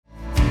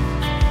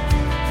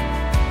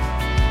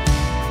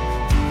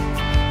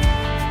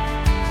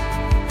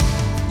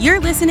You're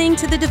listening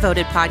to the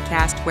Devoted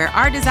Podcast, where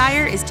our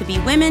desire is to be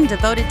women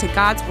devoted to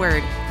God's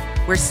Word.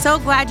 We're so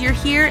glad you're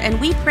here,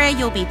 and we pray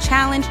you'll be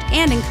challenged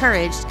and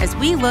encouraged as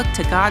we look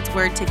to God's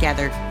Word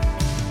together.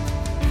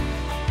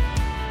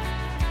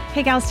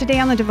 Hey gals, today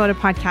on the Devoted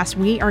Podcast,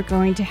 we are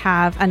going to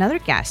have another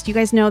guest. You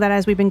guys know that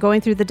as we've been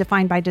going through the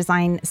Defined by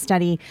Design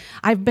study,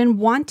 I've been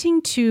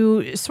wanting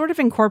to sort of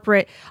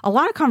incorporate a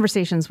lot of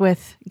conversations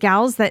with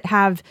gals that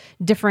have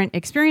different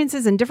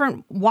experiences and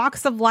different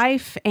walks of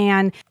life.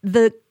 And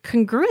the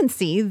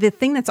congruency, the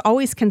thing that's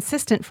always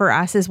consistent for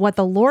us, is what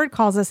the Lord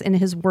calls us in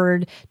His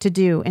Word to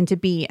do and to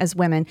be as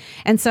women.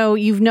 And so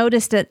you've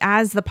noticed that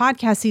as the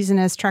podcast season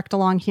has trekked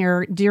along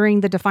here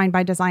during the Defined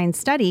by Design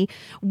study,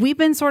 we've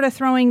been sort of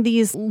throwing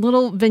these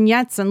little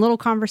vignettes and little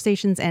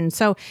conversations in.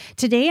 So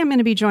today I'm going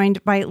to be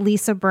joined by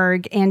Lisa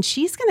Berg, and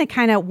she's going to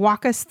kind of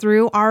walk us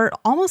through our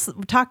almost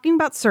talking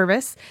about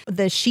service,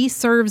 the She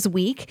Serves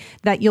week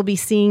that you'll be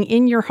seeing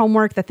in your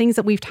homework, the things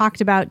that we've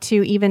talked about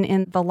too, even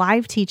in the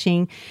live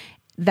teaching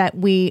that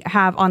we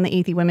have on the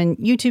Athey Women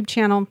YouTube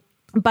channel.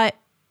 But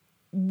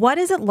what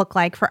does it look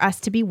like for us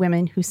to be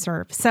women who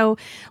serve? So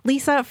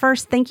Lisa,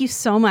 first, thank you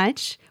so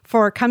much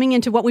for coming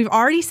into what we've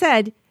already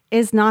said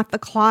is not the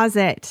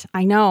closet.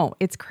 I know,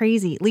 it's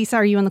crazy. Lisa,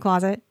 are you in the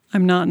closet?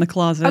 I'm not in the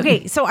closet.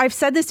 Okay, so I've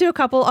said this to a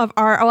couple of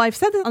I've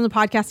said this on the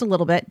podcast a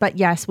little bit, but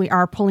yes, we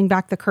are pulling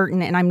back the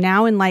curtain, and I'm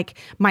now in like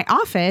my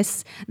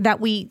office that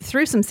we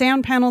threw some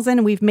sound panels in,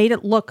 and we've made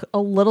it look a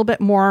little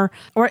bit more,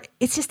 or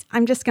it's just,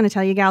 I'm just going to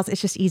tell you gals, it's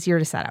just easier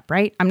to set up,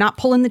 right? I'm not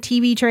pulling the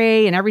TV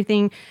tray and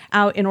everything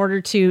out in order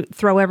to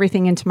throw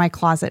everything into my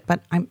closet,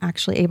 but I'm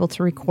actually able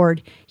to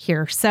record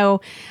here.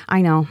 So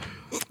I know.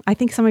 I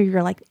think some of you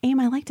are like, Aim,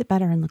 I liked it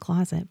better in the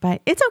closet,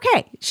 but it's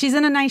okay. She's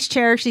in a nice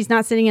chair. She's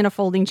not sitting in a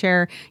folding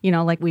chair,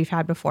 like we've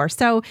had before.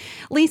 So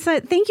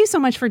Lisa, thank you so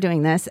much for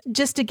doing this.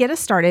 Just to get us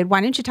started, why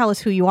don't you tell us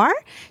who you are?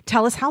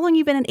 Tell us how long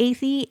you've been at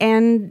Athey,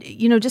 and,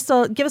 just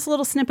give us a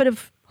little snippet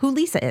of who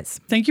Lisa is.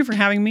 Thank you for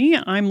having me.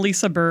 I'm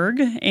Lisa Berg,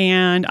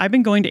 and I've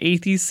been going to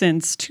Athey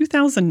since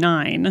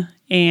 2009.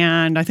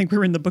 And I think we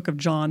were in the book of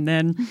John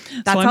then.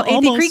 That's how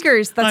Athey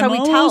Creekers, that's how we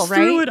tell,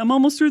 right? I'm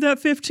almost through that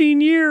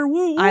 15-year.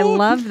 Woo, woo. I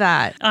love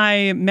that.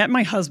 I met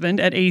my husband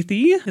at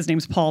Athey. His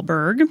name's Paul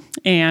Berg,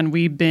 and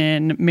we've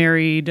been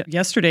married.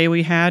 Yesterday,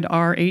 we had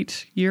our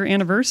 8-year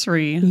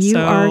anniversary. You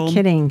are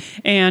kidding.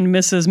 And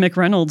Mrs.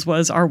 McReynolds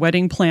was our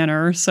wedding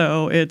planner,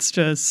 so it's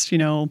just,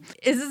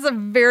 This is a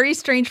very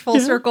strange full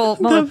circle.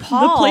 The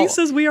Paul,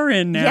 places we are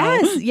in now.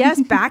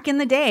 Yes. Back in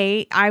the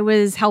day, I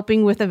was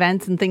helping with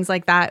events and things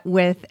like that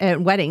with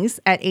weddings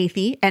at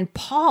Athey, and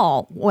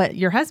Paul,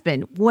 your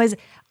husband, was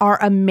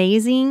our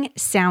amazing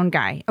sound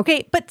guy.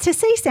 Okay, but to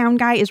say sound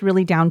guy is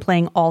really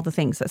downplaying all the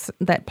things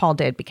that Paul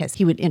did, because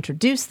he would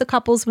introduce the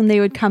couples when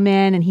they would come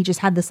in, and he just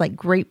had this like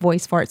great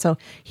voice for it. So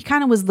he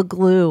kind of was the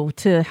glue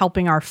to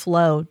helping our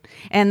flow.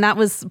 And that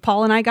was,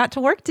 Paul and I got to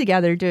work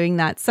together doing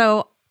that.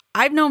 So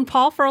I've known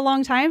Paul for a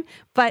long time,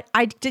 but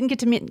I didn't get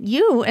to meet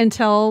you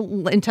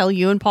until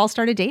you and Paul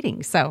started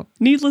dating. So,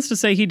 needless to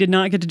say, he did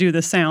not get to do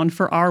the sound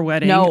for our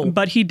wedding. No,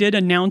 but he did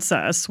announce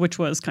us, which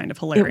was kind of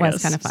hilarious. It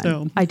was kind of fun.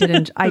 So, I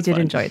did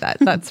enjoy that.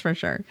 That's for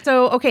sure.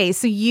 So, okay,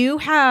 so you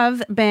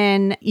have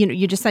been,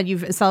 you just said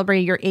you've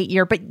celebrated your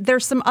 8-year, but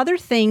there's some other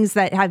things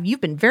that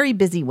you've been very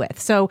busy with.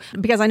 So,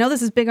 because I know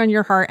this is big on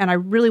your heart, and I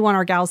really want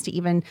our gals to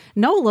even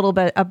know a little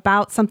bit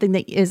about something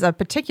that is a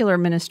particular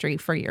ministry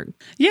for you.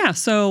 Yeah.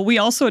 So we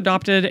also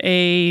adopted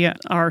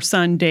our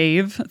son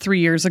Dave 3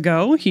 years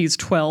ago. He's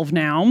 12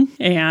 now,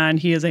 and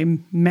he is a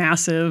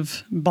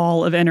massive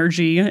ball of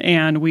energy,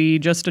 and we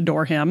just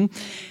adore him.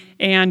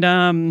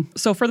 And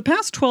so for the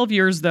past 12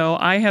 years, though,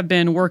 I have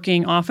been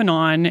working off and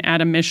on at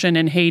a mission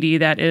in Haiti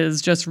that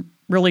is just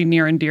really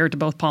near and dear to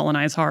both Paul and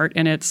I's heart.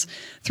 And it's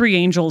Three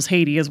Angels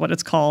Haiti is what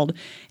it's called.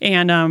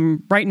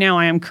 And right now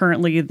I am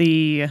currently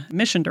the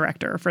mission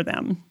director for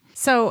them.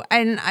 So,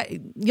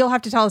 you'll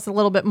have to tell us a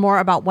little bit more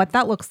about what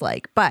that looks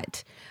like.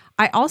 But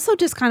I also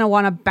just kind of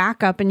want to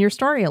back up in your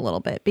story a little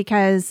bit,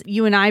 because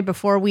you and I,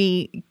 before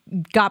we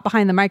got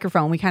behind the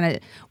microphone, we kind of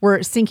were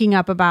syncing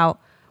up about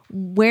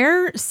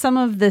where some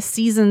of the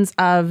seasons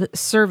of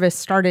service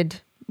started.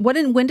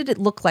 When did it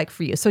look like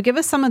for you? So give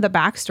us some of the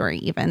backstory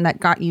even that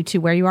got you to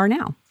where you are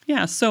now.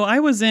 Yeah, so I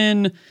was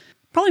in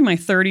probably my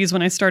 30s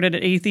when I started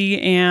at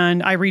Athey,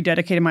 and I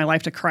rededicated my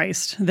life to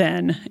Christ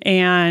then.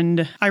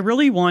 And I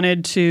really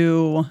wanted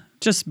to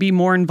just be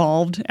more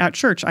involved at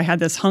church. I had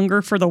this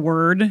hunger for the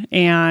word,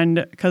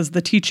 and because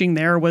the teaching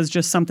there was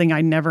just something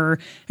I never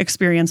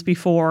experienced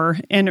before,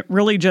 and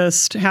really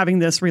just having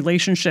this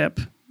relationship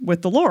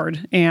with the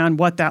Lord and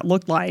what that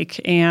looked like.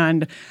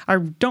 And I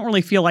don't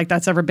really feel like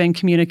that's ever been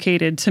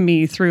communicated to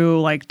me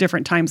through like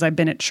different times I've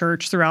been at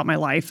church throughout my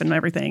life and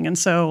everything. And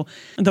so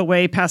the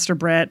way Pastor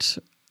Brett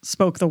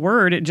spoke the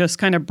word, it just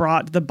kind of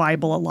brought the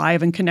Bible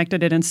alive and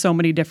connected it in so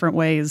many different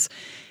ways.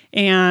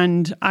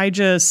 And I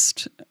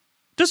just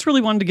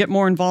really wanted to get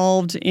more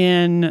involved at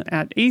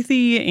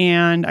Athey,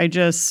 and I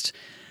just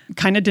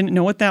kind of didn't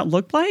know what that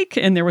looked like.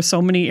 And there were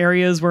so many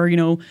areas where,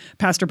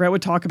 Pastor Brett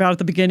would talk about at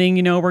the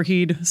beginning, where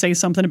he'd say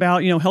something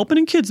about, helping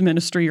in kids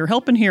ministry or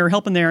helping here,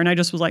 helping there. And I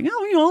just was like,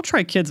 I'll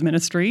try kids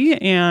ministry.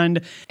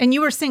 And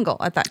you were single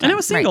at that time. And I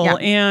was single.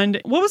 Right, yeah.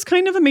 And what was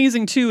kind of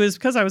amazing too is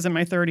because I was in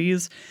my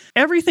 30s,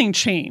 everything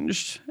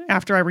changed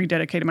after I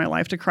rededicated my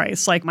life to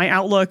Christ. Like my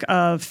outlook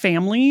of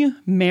family,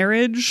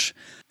 marriage,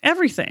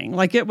 everything.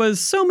 Like it was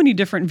so many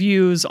different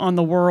views on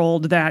the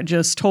world that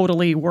just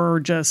totally were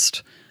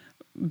just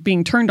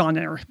being turned on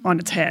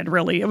its head,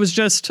 really. It was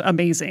just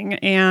amazing.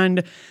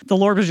 And the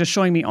Lord was just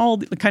showing me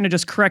kind of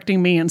just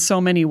correcting me in so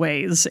many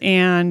ways.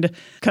 And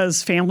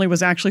because family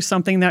was actually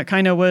something that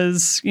kind of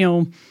was,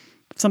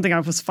 something I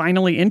was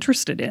finally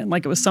interested in.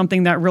 Like it was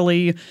something that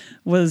really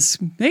was,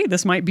 hey,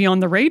 this might be on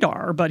the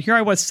radar, but here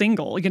I was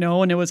single,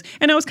 and I was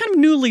kind of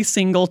newly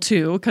single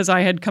too, because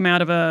I had come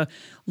out of a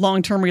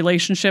long-term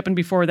relationship, and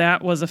before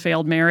that was a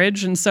failed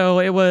marriage. And so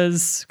it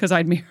was, because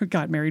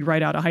got married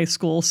right out of high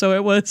school. So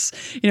it was,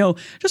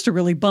 just a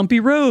really bumpy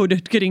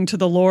road getting to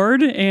the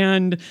Lord.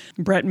 And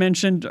Brett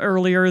mentioned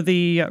earlier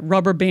the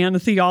rubber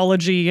band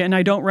theology, and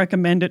I don't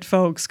recommend it,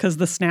 folks, because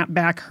the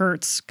snapback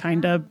hurts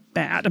kind of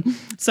bad.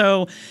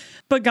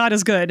 But God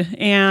is good.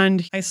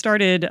 And I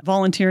started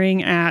volunteering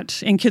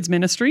in kids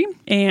ministry.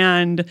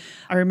 And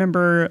I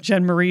remember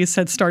Jen Maurice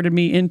had started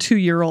me in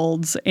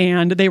 2-year-olds,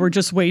 and they were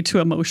just way too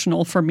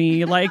emotional for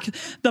me. Like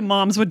the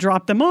moms would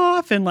drop them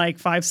off, and like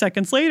 5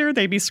 seconds later,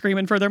 they'd be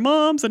screaming for their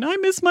moms, and I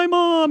miss my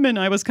mom. And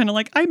I was kind of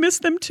like, I miss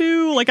them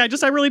too. Like I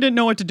really didn't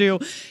know what to do.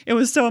 It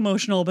was so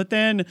emotional. But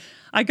then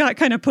I got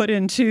kind of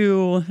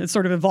it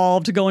sort of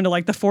evolved to go into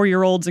like the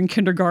 4-year-olds in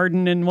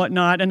kindergarten and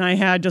whatnot. And I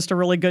had just a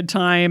really good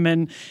time,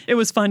 and it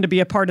was fun to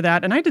be a part of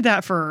that. And I did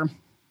that for,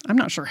 I'm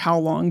not sure how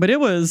long, but it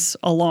was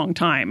a long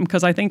time,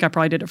 because I think I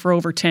probably did it for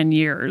over 10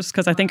 years,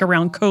 because I think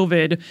around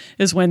COVID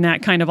is when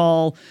that kind of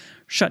all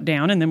shut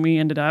down. And then we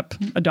ended up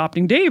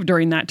adopting Dave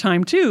during that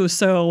time too.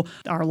 So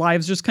our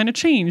lives just kind of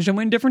changed and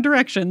went different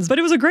directions. But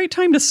it was a great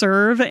time to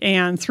serve.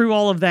 And through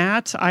all of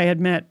that, I had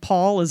met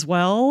Paul as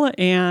well.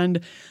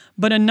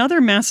 But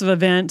another massive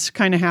event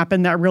kind of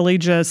happened that really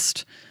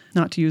just,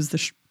 not to use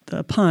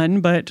the pun,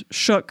 but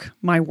shook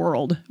my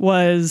world,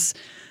 was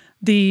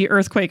the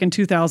earthquake in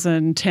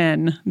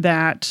 2010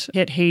 that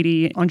hit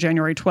Haiti on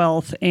January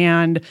 12th.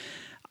 And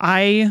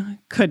I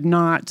could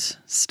not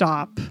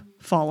stop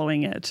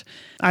following it.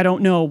 I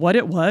don't know what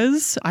it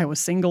was. I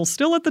was single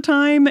still at the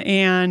time,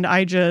 and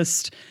I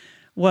just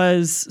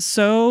was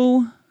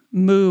so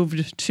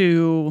moved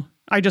to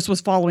I just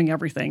was following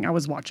everything. I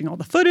was watching all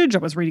the footage. I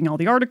was reading all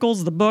the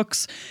articles, the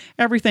books,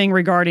 everything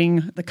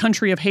regarding the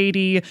country of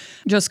Haiti,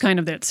 just kind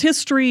of its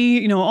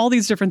history, all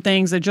these different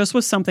things. It just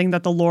was something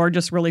that the Lord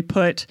just really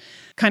kept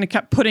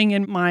putting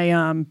in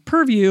my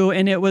purview.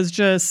 And it was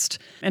just,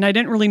 and I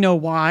didn't really know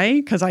why,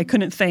 because I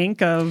couldn't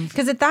think of.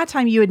 Because at that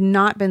time you had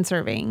not been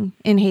serving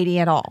in Haiti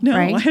at all, no,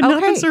 right? I had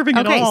not been serving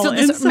at all. So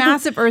this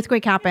massive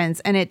earthquake happens,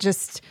 and it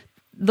just,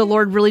 the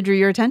Lord really drew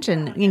your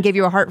attention and gave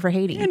you a heart for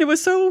Haiti. And it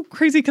was so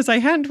crazy because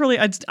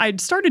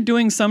I'd started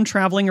doing some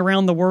traveling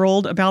around the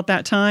world about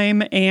that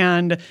time,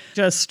 and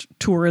just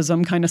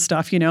tourism kind of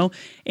stuff,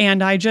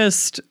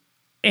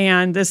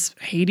 and this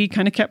Haiti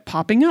kind of kept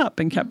popping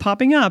up.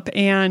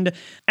 And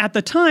at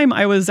the time,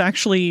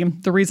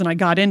 the reason I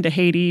got into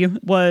Haiti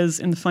was,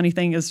 and the funny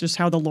thing is just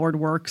how the Lord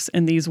works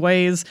in these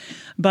ways,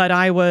 but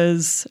I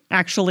was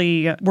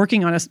actually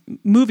working on a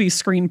movie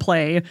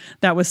screenplay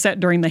that was set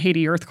during the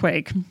Haiti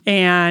earthquake.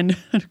 And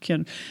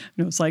again,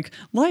 it's like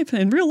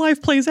real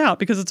life plays out,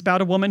 because it's about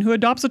a woman who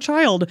adopts a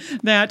child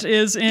that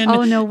is in,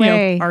 oh, no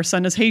way. Our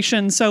son is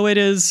Haitian. So it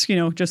is,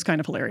 just kind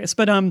of hilarious.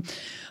 But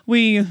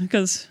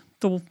because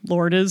the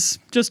Lord is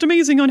just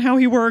amazing on how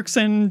he works,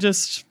 and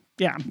just,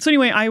 yeah. So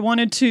anyway,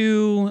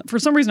 for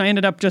some reason, I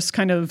ended up just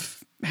kind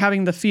of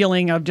having the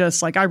feeling of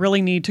just like, I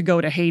really need to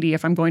go to Haiti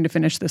if I'm going to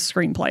finish this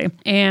screenplay.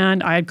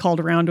 And I had called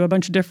around to a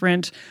bunch of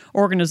different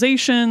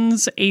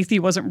organizations.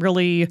 AITHY wasn't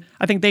really,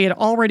 I think they had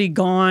already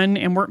gone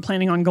and weren't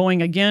planning on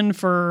going again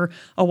for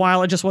a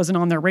while. It just wasn't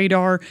on their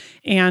radar.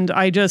 And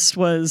I just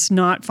was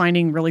not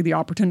finding really the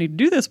opportunity to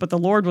do this. But the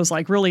Lord was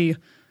really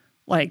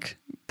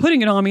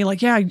putting it on me,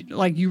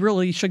 you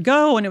really should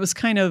go. And it was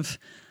kind of,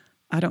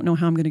 I don't know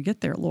how I'm going to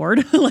get there, Lord.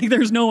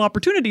 There's no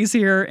opportunities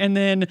here. And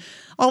then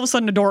all of a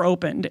sudden a door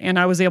opened, and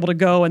I was able to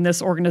go, and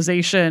this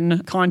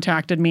organization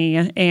contacted me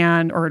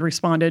or had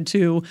responded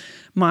to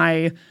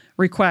my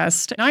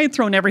request. And I had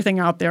thrown everything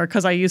out there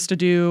because I used to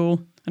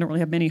do, I don't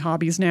really have many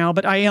hobbies now,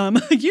 but I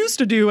used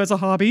to do as a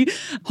hobby.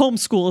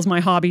 Homeschool is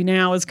my hobby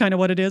now, is kind of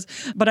what it is.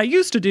 But I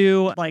used to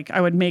do, I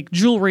would make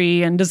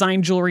jewelry and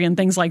design jewelry and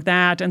things like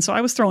that. And so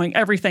I was throwing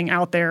everything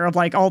out there of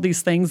all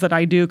these things that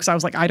I do, because I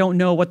was I don't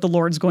know what the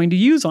Lord's going to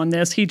use on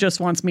this. He just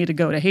wants me to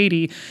go to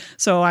Haiti.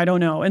 So I don't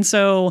know. And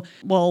so,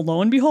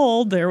 lo and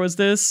behold, there was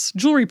this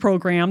jewelry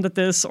program that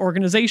this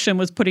organization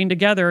was putting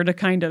together to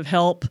kind of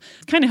help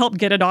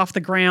get it off the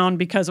ground,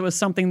 because it was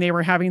something they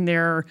were having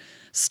their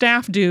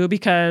staff do,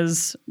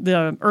 because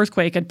the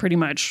earthquake had pretty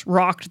much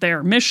rocked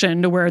their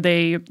mission to where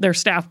their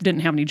staff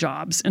didn't have any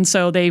jobs. And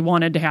so they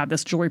wanted to have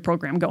this jewelry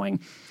program going.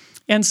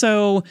 And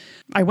so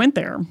I went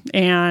there,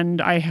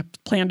 and I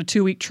planned a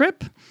 2-week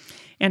trip.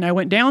 And I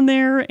went down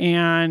there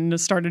and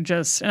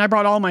and I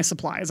brought all my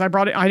supplies. I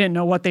didn't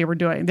know what they were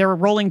doing. They were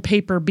rolling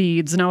paper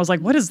beads. And I was like,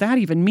 what does that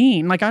even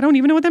mean? Like, I don't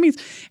even know what that means.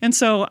 And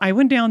so I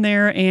went down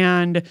there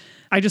and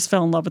I just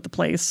fell in love with the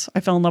place. I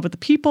fell in love with the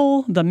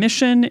people. The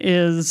mission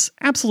is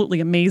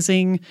absolutely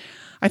amazing.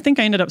 I think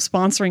I ended up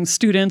sponsoring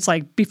students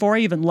like before I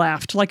even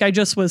left. Like, I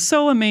just was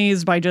so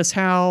amazed by just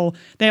how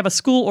they have a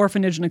school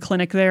orphanage and a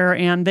clinic there,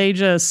 and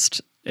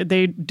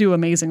they do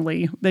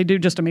amazingly. They do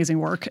just amazing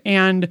work.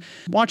 And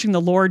watching the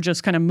Lord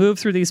just kind of move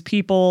through these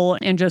people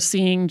and just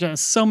seeing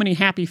just so many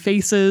happy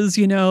faces,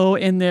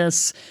 in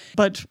this.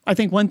 But I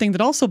think one thing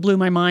that also blew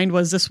my mind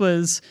was this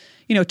was,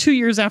 2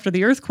 years after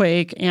the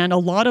earthquake, and a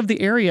lot of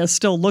the area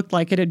still looked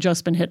like it had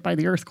just been hit by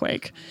the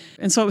earthquake.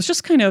 And so it was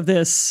just kind of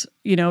this,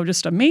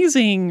 just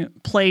amazing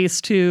place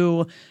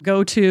to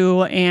go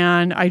to.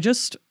 And I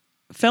just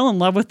fell in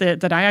love with it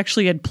that I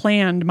actually had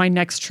planned my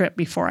next trip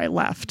before I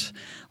left.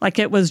 Like,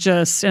 it was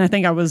just, and I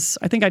think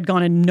I'd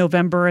gone in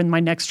November and my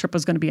next trip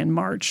was going to be in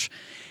March.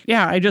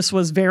 Yeah, I just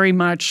was very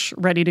much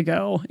ready to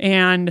go.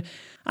 And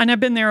I've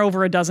been there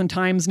over a dozen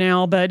times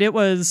now, but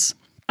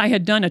I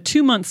had done a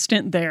 2-month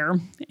stint there,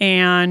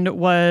 and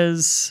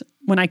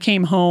when I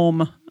came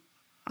home,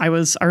 I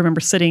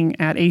remember sitting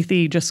at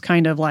Athey just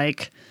kind of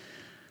like,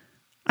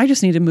 I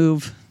just need to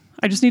move.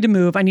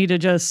 I need to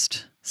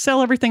just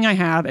sell everything I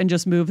have and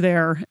just move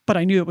there. But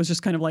I knew it was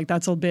just kind of like,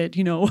 that's a bit,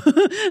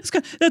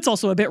 that's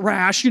also a bit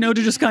rash, to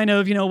just kind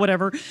of,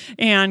 whatever.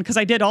 And because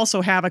I did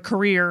also have a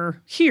career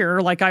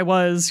here, like I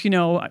was,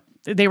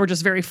 they were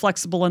just very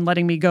flexible in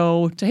letting me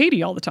go to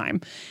Haiti all the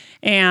time.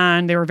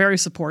 And they were very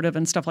supportive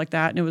and stuff like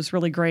that. And it was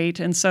really great.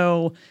 And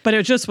so, but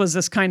it just was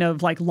this kind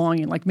of like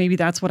longing, like maybe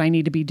that's what I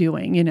need to be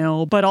doing,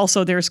 But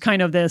also there's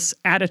kind of this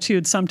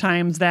attitude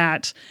sometimes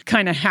that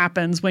kind of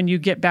happens when you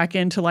get back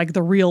into like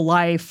the real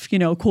life,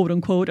 quote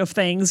unquote, of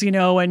things,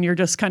 and you're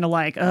just kind of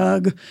like,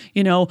 ugh,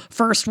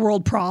 first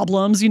world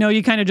problems,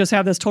 you kind of just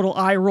have this total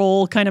eye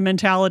roll kind of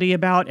mentality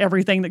about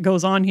everything that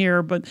goes on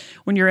here. But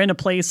when you're in a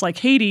place like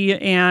Haiti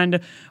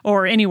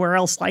or anywhere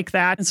else like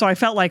that. And so I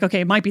felt like, okay,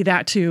 it might be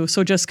that too.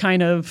 So just kind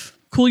of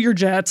cool your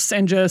jets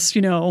and just,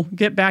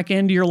 get back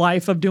into your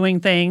life of doing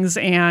things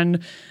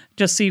and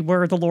just see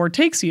where the Lord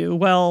takes you.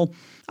 Well,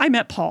 I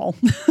met Paul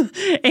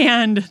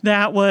and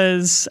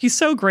he's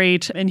so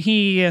great. And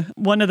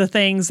one of the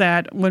things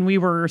that when we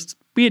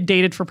had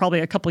dated for probably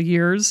a couple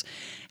years,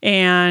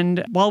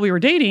 and while we were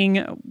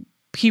dating,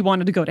 he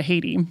wanted to go to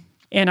Haiti.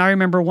 And I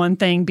remember one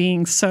thing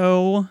being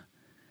so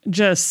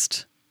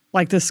just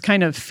like this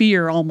kind of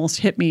fear almost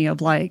hit me of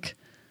like,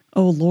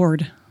 oh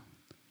Lord,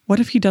 what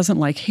if he doesn't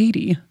like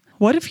Haiti?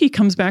 What if he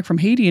comes back from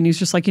Haiti and he's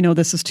just like,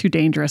 this is too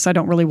dangerous. I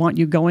don't really want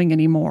you going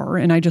anymore.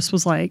 And I just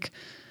was like,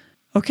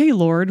 okay,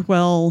 Lord,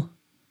 well,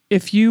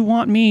 if you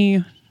want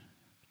me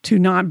to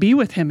not be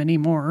with him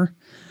anymore,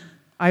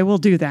 I will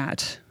do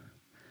that.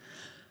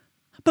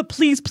 But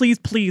please, please,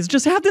 please,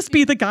 just have this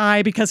be the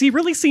guy because he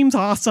really seems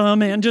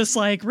awesome and just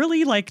like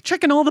really like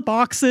checking all the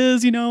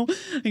boxes, I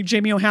think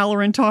Jamie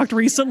O'Halloran talked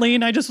recently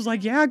and I just was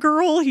like, yeah,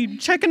 girl, he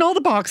checking all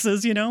the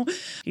boxes,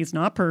 He's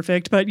not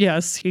perfect, but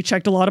yes, he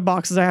checked a lot of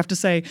boxes, I have to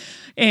say.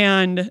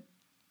 And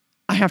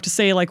I have to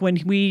say, like, when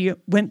we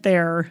went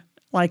there,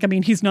 like, I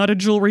mean, he's not a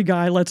jewelry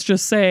guy, let's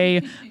just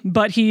say,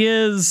 but he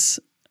is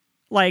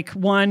like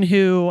one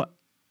who,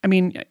 I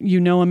mean,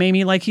 him,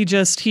 Amy, like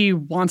he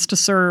wants to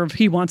serve,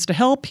 he wants to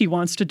help, he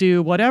wants to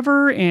do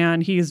whatever.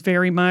 And he's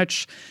very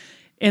much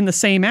in the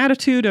same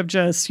attitude of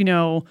just,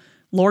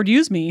 Lord,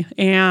 use me.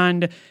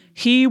 And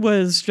he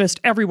was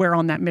just everywhere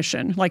on that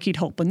mission. Like he'd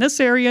help in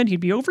this area and he'd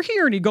be over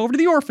here and he'd go over to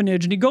the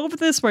orphanage and he'd go over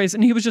this place.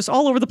 And he was just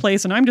all over the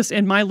place. And I'm just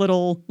in my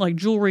little like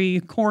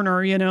jewelry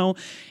corner,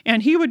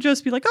 and he would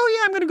just be like, oh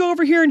yeah, I'm going to go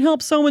over here and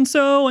help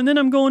so-and-so. And then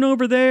I'm going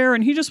over there.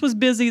 And he just was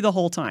busy the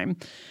whole time.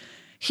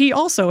 He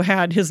also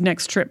had his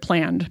next trip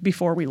planned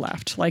before we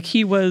left. Like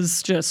he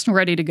was just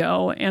ready to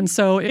go. And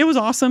so it was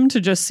awesome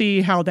to just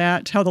see how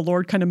the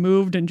Lord kind of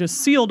moved and just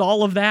sealed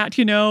all of that,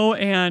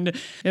 and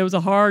it was a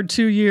hard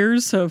 2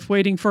 years of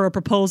waiting for a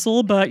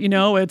proposal, but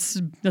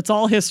it's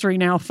all history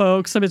now,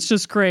 folks. So it's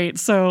just great.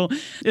 So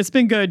it's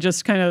been good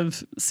just kind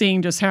of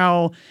seeing just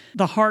how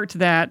the heart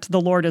that the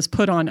Lord has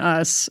put on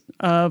us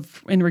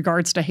in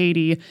regards to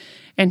Haiti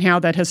and how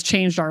that has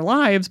changed our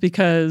lives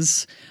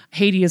because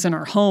Haiti is in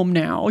our home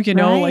now,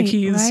 like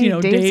he's,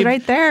 Dave's Dave,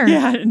 right there.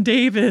 Yeah. And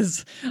Dave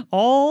is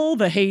all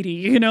the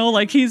Haiti,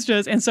 like he's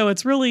just, and so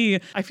it's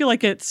really, I feel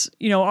like it's,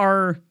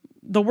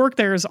 the work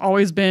there has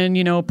always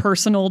been,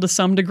 personal to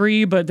some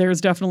degree, but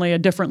there's definitely a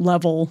different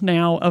level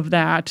now of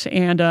that.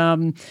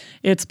 And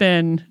it's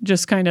been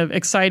just kind of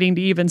exciting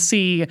to even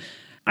see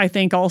I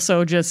think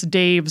also just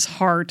Dave's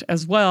heart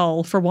as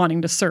well for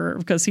wanting to serve,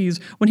 because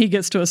when he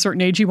gets to a certain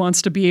age, he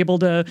wants to be able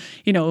to,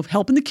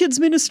 help in the kids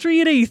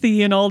ministry at Athey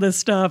and all this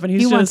stuff. And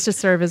he wants to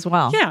serve as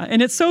well. Yeah.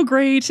 And it's so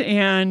great.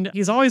 And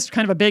he's always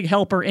kind of a big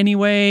helper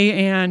anyway.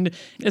 And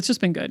it's just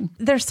been good.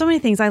 There's so many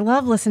things. I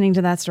love listening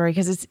to that story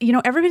because it's,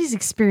 everybody's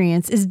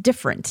experience is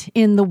different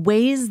in the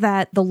ways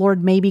that the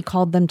Lord maybe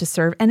called them to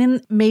serve.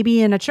 And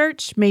maybe in a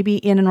church, maybe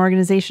in an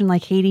organization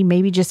like Haiti,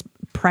 maybe just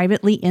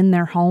privately in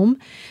their home.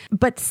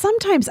 But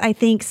sometimes I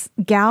think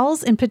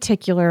gals in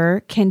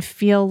particular can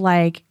feel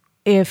like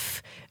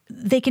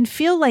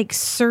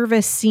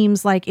service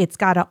seems like it's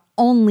got to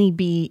only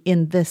be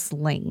in this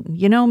lane.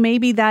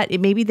 Maybe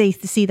they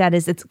see that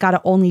as it's got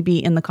to only be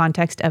in the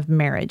context of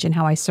marriage and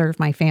how I serve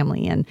my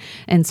family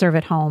and serve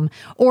at home.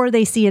 Or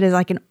they see it as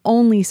I can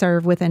only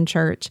serve within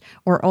church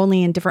or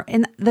only in different.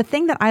 And the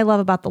thing that I love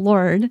about the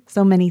Lord,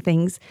 so many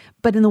things,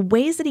 but in the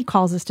ways that he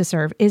calls us to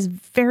serve is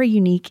very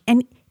unique.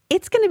 And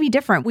it's going to be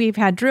different. We've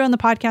had Drew on the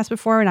podcast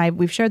before, and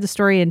we've shared the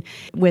story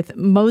with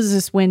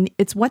Moses when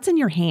it's what's in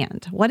your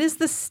hand. What is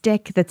the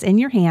stick that's in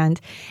your hand,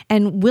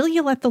 and will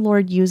you let the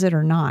Lord use it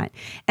or not?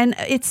 And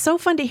it's so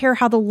fun to hear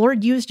how the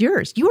Lord used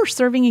yours. You were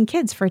serving in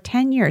kids for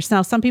 10 years.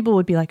 Now, some people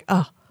would be like,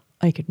 oh,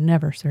 I could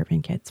never serve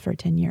in kids for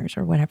 10 years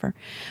or whatever.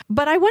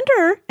 But I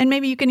wonder, and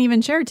maybe you can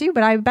even share too,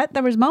 but I bet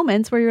there was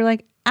moments where you're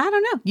like, I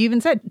don't know. You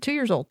even said 2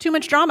 years old, too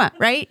much drama,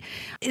 right?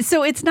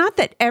 So it's not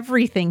that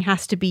everything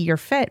has to be your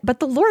fit, but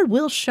the Lord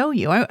will show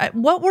you.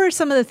 What were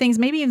some of the things,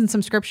 maybe even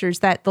some scriptures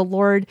that the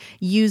Lord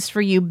used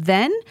for you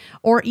then,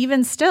 or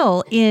even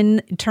still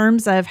in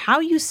terms of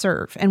how you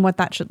serve and what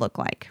that should look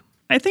like?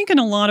 I think in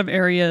a lot of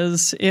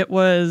areas it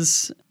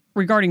was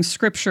regarding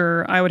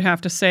scripture, I would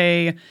have to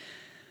say,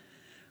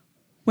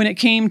 when it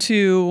came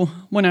to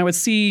when I would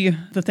see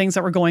the things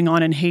that were going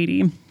on in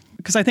Haiti.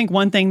 Because I think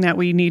one thing that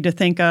we need to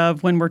think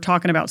of when we're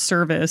talking about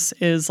service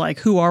is like,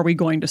 who are we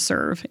going to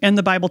serve? And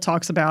the Bible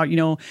talks about,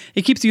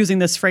 it keeps using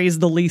this phrase,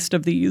 the least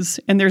of these.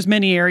 And there's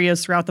many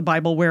areas throughout the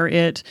Bible where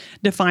it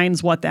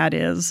defines what that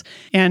is.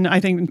 And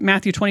I think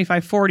Matthew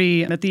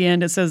 25:40, at the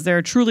end, it says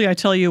there, truly I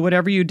tell you,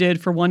 whatever you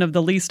did for one of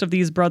the least of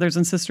these brothers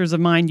and sisters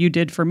of mine, you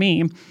did for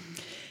me.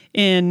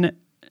 In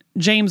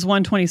James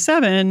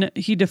 1:27,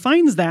 he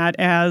defines that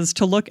as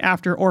to look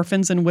after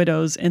orphans and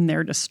widows in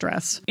their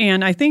distress.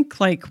 And I think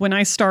when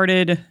I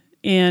started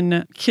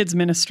in kids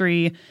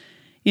ministry,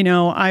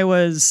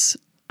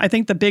 I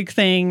think the big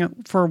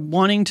thing for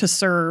wanting to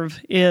serve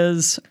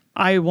is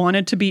I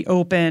wanted to be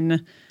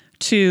open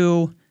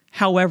to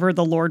however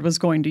the Lord was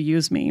going to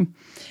use me.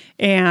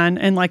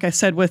 And like I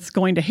said, with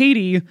going to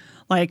Haiti,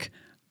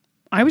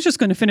 I was just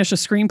going to finish a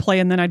screenplay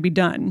and then I'd be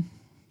done.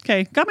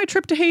 Okay, got my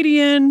trip to Haiti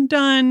in,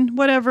 done,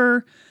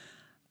 whatever.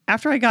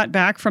 After I got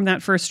back from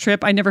that first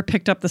trip, I never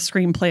picked up the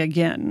screenplay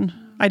again.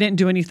 I didn't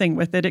do anything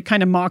with it. It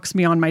kind of mocks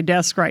me on my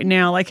desk right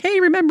now, like,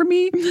 hey, remember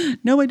me?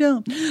 No, I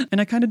don't.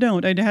 And I kind of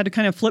don't. I had to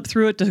kind of flip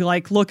through it to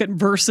look at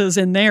verses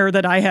in there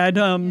that I had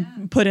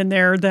put in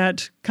there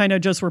that kind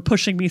of just were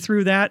pushing me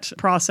through that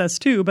process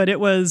too. But it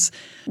was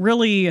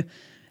really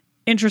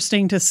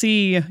interesting to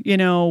see,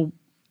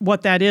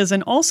 what that is,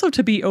 and also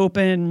to be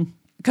open.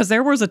 Because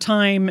there was a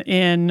time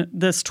in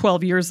this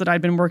 12 years that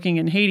I'd been working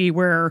in Haiti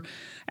where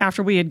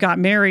after we had got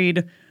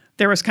married,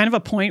 there was kind of a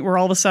point where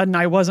all of a sudden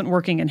I wasn't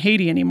working in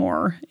Haiti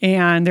anymore.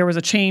 And there was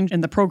a change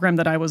in the program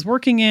that I was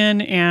working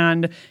in,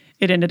 and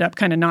it ended up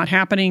kind of not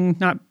happening,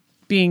 not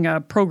being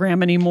a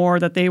program anymore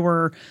that they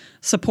were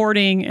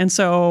supporting. And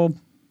so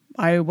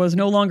I was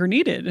no longer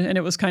needed. And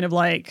it was kind of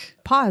like,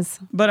 pause.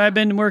 But I've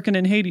been working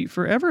in Haiti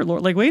forever,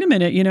 Lord. Wait a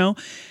minute,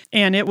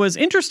 And it was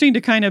interesting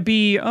to kind of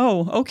be,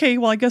 oh, okay,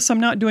 well, I guess I'm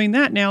not doing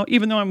that now,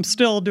 even though I'm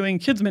still doing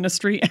kids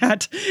ministry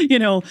at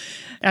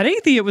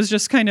Athey. It was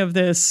just kind of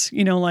this,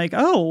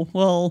 oh,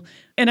 well,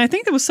 and I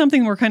think it was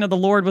something where kind of the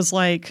Lord was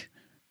like,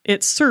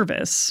 it's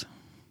service,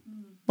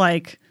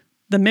 like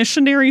the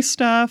missionary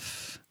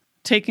stuff,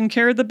 taking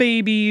care of the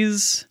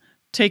babies,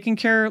 taking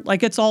care,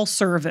 it's all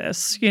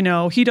service,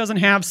 he doesn't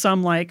have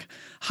some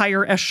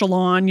higher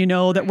echelon,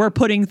 that we're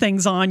putting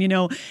things on,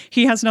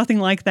 he has nothing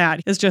like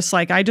that. It's just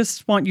I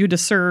just want you to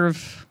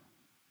serve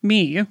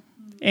me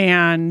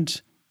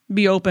and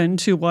be open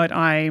to what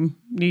I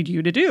need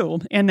you to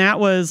do. And that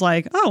was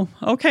oh,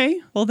 okay,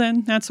 well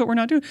then that's what we're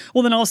not doing.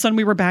 Well, then all of a sudden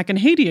we were back in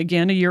Haiti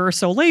again a year or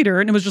so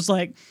later. And it was just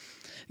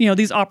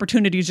these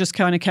opportunities just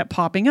kind of kept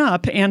popping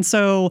up. And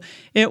so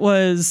it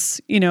was,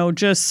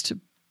 just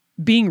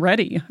being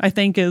ready, I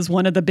think, is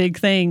one of the big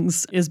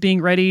things, is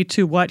being ready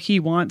to what he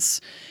wants,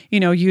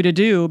 you to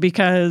do,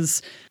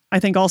 because I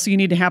think also you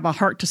need to have a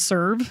heart to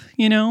serve,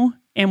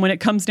 and when it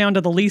comes down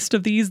to the least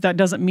of these, that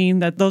doesn't mean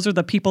that those are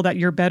the people that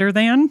you're better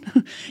than,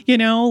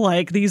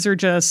 these are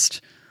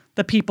just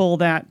the people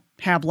that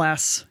have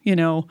less,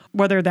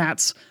 whether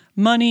that's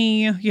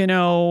money,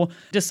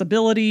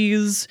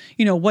 disabilities,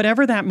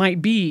 whatever that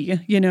might be,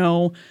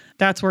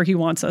 that's where he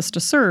wants us to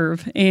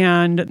serve.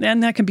 And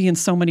that can be in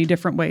so many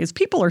different ways.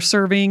 People are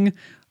serving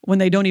when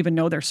they don't even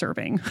know they're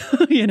serving.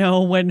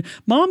 When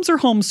moms are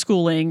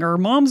homeschooling or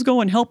moms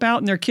go and help out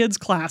in their kids'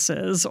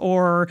 classes,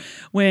 or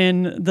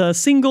when the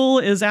single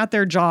is at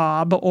their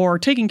job or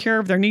taking care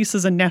of their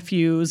nieces and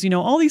nephews,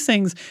 all these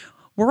things.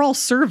 We're all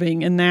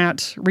serving in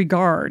that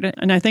regard.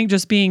 And I think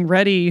just being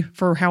ready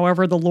for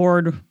however the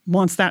Lord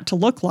wants that to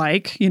look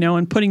like,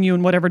 and putting you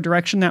in whatever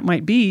direction that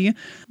might be,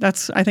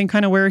 that's, I think,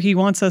 kind of where he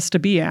wants us to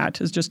be at,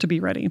 is just to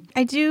be ready.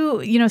 I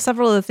do,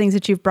 several of the things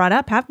that you've brought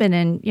up have been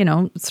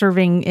in,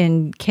 serving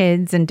in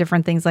kids and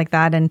different things like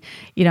that. And,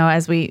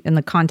 as we, in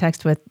the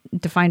context with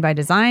Defined by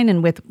Design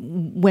and with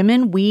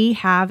women, we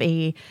have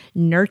a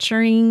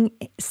nurturing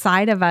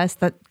side of us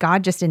that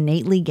God just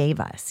innately gave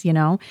us,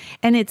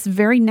 and it's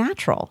very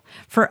natural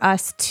for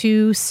us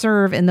to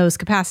serve in those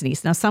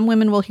capacities. Now, some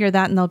women will hear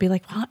that and they'll be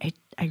like, well,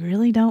 I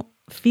really don't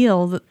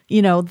feel that,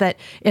 that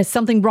is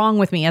something wrong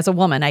with me as a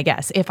woman, I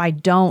guess, if I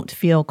don't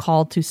feel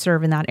called to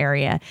serve in that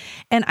area.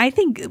 And I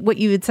think what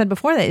you had said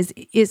before that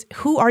is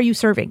who are you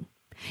serving?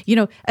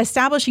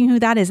 Establishing who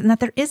that is, and that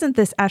there isn't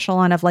this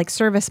echelon of like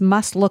service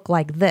must look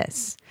like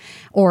this,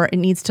 or it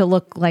needs to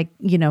look like,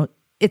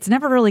 it's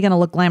never really going to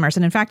look glamorous.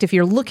 And in fact, if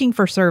you're looking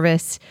for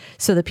service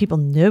so that people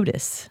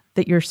notice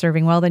that you're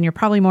serving well, then you're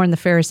probably more in the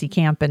Pharisee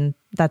camp, and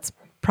that's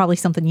probably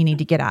something you need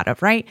to get out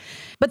of, right?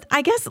 But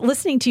I guess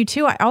listening to you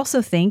too, I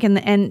also think,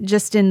 and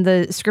just in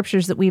the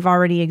scriptures that we've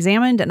already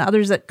examined and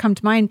others that come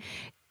to mind,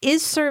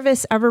 is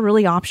service ever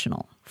really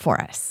optional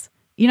for us?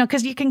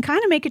 Because you can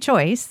kind of make a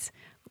choice.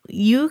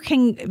 You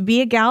can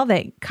be a gal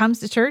that comes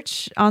to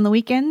church on the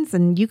weekends,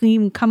 and you can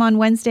even come on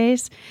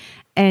Wednesdays,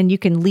 and you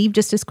can leave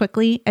just as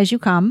quickly as you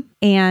come,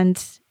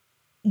 and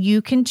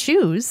you can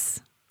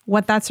choose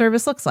what that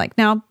service looks like.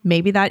 Now,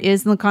 maybe that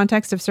is in the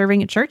context of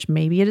serving at church.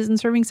 Maybe it isn't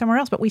serving somewhere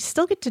else, but we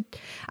still get to,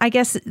 I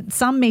guess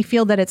some may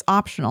feel that it's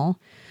optional,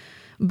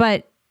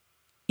 but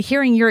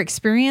hearing your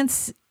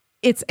experience,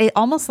 it's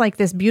almost like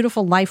this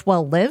beautiful life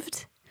well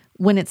lived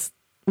when it's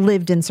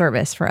lived in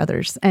service for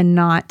others and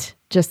not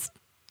just,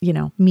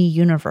 me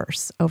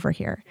universe over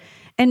here.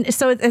 And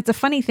so it's a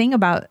funny thing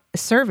about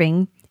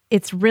serving.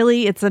 It's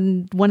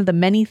one of the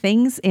many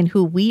things in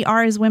who we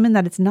are as women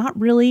that it's not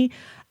really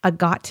a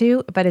got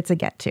to, but it's a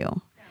get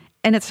to.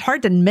 And it's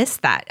hard to miss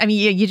that. I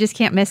mean, you just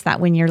can't miss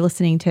that when you're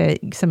listening to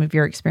some of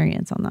your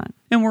experience on that.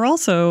 And we're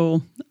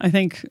also, I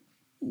think,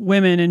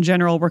 women in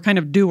general, we're kind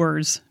of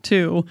doers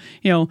too.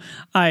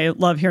 I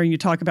love hearing you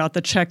talk about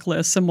the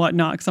checklists and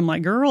whatnot, because I'm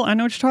like, girl, I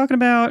know what you're talking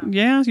about.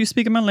 Yeah, you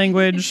speak in my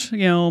language.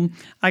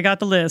 I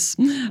got the list.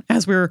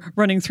 As we're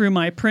running through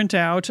my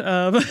printout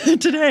of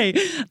today,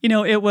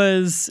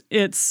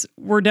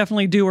 we're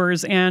definitely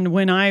doers. And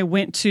when I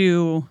went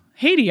to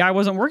Haiti, I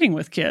wasn't working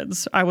with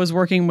kids. I was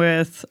working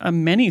with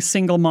many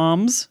single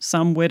moms,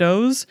 some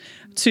widows,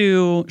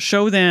 to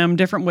show them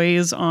different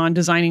ways on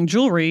designing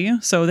jewelry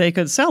so they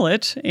could sell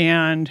it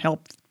and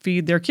help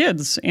feed their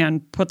kids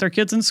and put their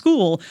kids in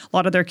school. A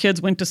lot of their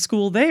kids went to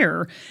school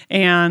there.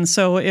 And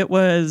so it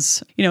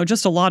was,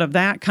 just a lot of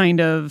that kind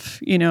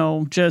of,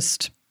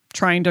 just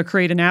trying to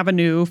create an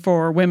avenue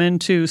for women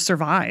to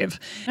survive.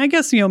 I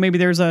guess, maybe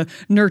there's a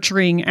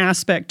nurturing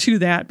aspect to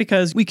that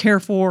because we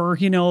care for,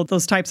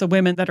 those types of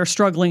women that are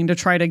struggling to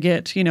try to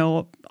get,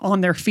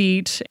 on their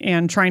feet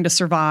and trying to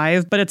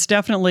survive. But it's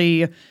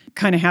definitely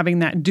kind of having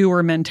that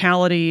doer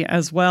mentality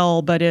as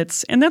well. But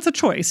and that's a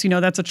choice,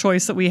 that's a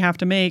choice that we have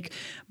to make.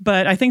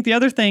 But I think the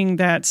other thing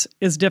that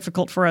is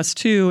difficult for us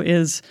too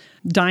is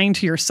dying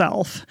to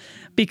yourself,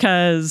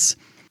 because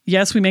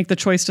yes, we make the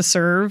choice to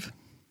serve,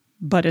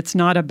 but it's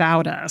not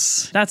about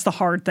us. That's the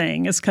hard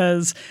thing, is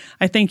because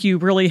I think you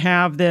really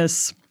have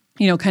this,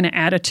 kind of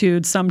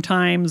attitude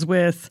sometimes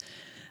with,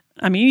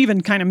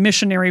 even kind of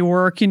missionary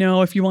work,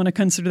 if you want to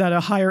consider that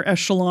a higher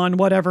echelon,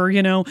 whatever,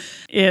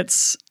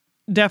 it's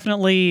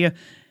definitely,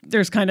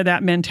 there's kind of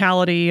that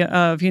mentality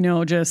of,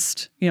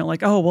 just,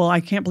 like, oh, well,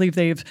 I can't believe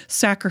they've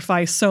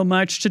sacrificed so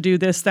much to do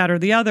this, that, or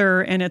the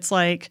other. And it's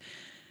like,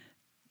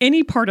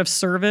 any part of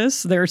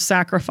service, there's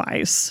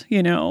sacrifice.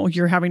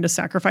 You're having to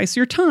sacrifice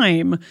your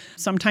time,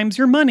 sometimes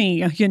your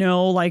money,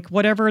 like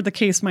whatever the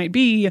case might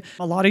be,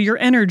 a lot of your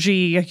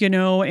energy,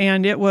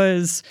 and it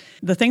was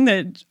the thing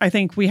that I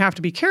think we have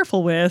to be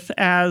careful with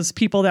as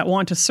people that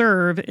want to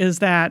serve is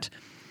that,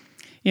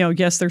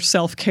 yes, there's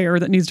self-care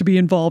that needs to be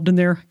involved in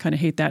there. I kind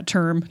of hate that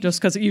term just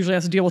because it usually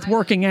has to deal with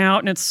working out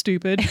and it's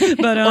stupid.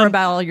 But or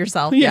about all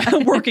yourself. Yeah,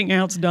 working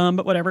out's dumb,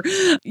 but whatever.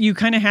 You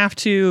kind of have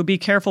to be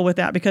careful with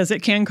that because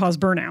it can cause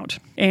burnout.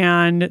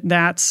 And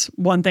that's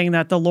one thing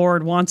that the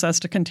Lord wants us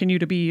to continue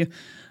to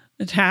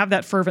have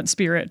that fervent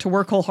spirit, to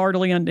work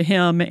wholeheartedly unto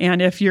Him.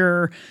 And if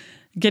you're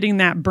getting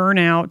that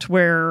burnout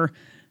where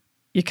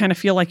you kind of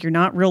feel like you're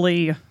not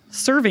really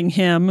serving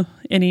Him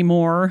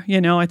anymore,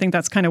 I think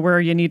that's kind of where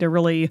you need to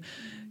really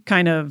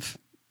kind of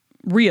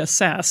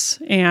reassess.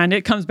 And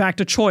it comes back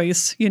to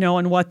choice,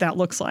 and what that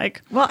looks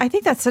like. Well, I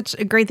think that's such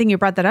a great thing you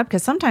brought that up,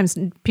 because sometimes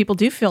people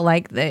do feel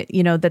like that,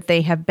 that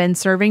they have been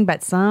serving,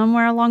 but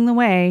somewhere along the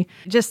way,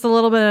 just a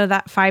little bit of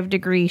that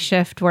 5-degree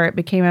shift where it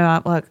became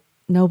about, look,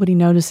 nobody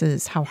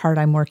notices how hard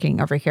I'm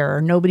working over here,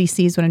 or nobody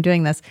sees when I'm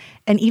doing this.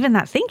 And even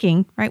that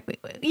thinking, right?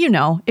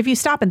 If you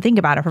stop and think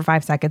about it for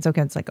 5 seconds,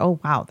 okay, it's like, oh,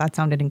 wow, that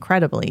sounded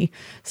incredibly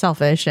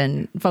selfish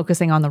and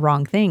focusing on the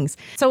wrong things.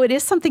 So it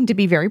is something to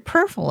be very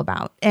prayerful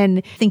about.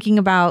 And thinking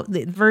about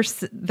the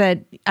verse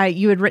that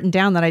you had written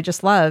down that I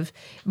just love,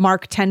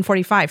 Mark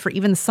 10:45, for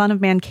even the Son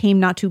of Man came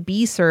not to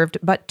be served,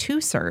 but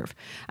to serve.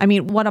 I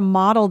mean, what a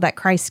model that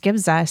Christ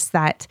gives us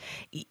that,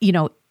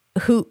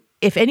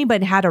 if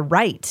anybody had a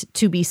right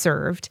to be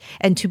served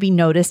and to be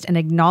noticed and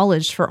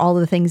acknowledged for all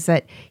of the things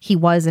that he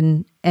was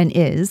and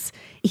is,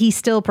 he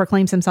still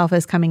proclaims himself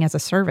as coming as a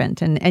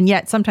servant. And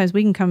yet sometimes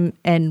we can come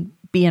and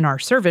be in our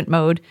servant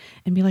mode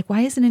and be like,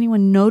 why isn't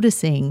anyone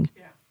noticing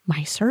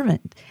my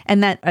servant?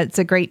 And that it's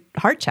a great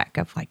heart check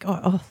of like,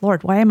 oh,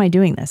 Lord, why am I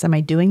doing this? Am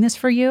I doing this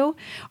for you?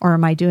 Or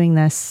am I doing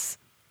this,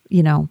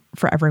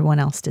 for everyone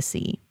else to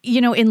see?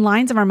 In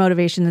lines of our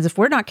motivation is if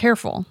we're not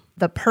careful,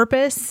 the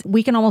purpose,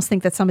 we can almost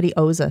think that somebody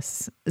owes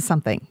us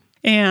something.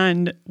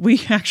 And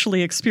we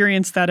actually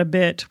experienced that a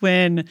bit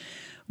when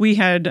we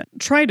had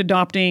tried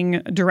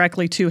adopting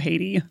directly to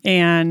Haiti.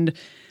 And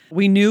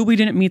we knew we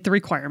didn't meet the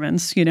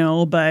requirements,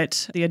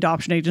 but the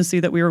adoption agency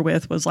that we were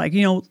with was like,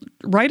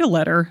 write a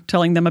letter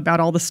telling them about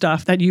all the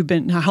stuff that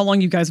how long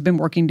you guys have been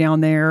working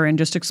down there, and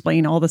just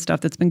explain all the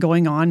stuff that's been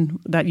going on,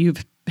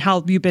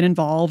 how you've been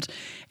involved.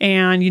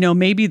 And,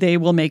 maybe they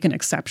will make an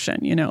exception.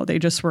 They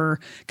just were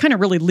kind of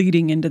really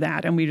leading into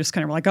that. And we just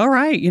kind of were like, all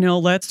right,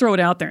 let's throw it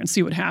out there and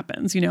see what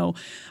happens,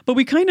 But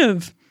we kind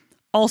of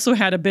also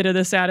had a bit of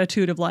this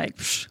attitude of like,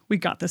 we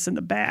got this in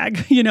the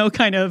bag,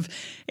 kind of.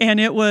 And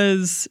it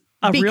was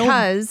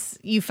because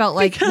you felt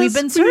like we've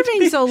been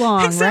serving so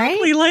long,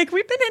 exactly, right? Like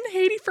we've been in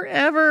Haiti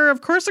forever.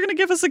 Of course they're going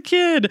to give us a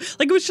kid.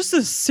 Like it was just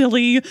a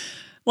silly,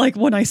 like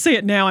when I say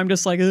it now, I'm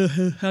just like,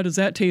 how does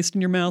that taste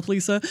in your mouth,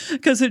 Lisa?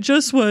 Because it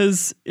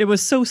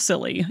was so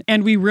silly.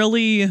 And we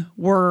really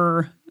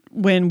were,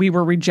 when we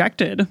were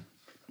rejected,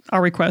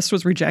 our request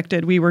was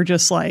rejected. We were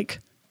just like,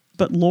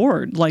 but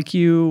Lord,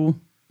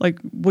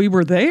 we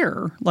were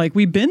there, like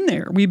we've been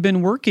there, we've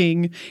been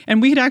working,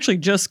 and we had actually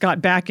just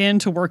got back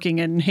into working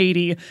in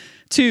Haiti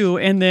too.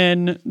 And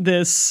then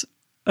this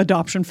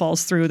adoption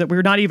falls through that we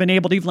were not even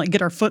able to even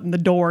get our foot in the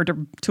door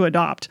to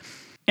adopt.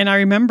 And I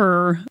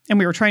remember, and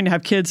we were trying to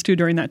have kids too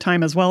during that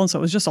time as well. And so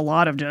it was just a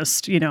lot of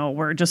just,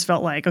 where it just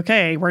felt like,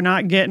 okay, we're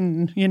not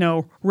getting,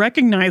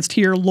 recognized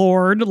here,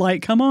 Lord,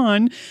 like, come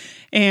on.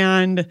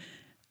 And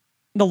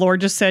the Lord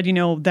just said,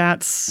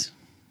 that's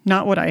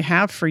not what I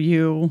have for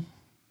you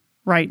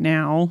right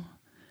now.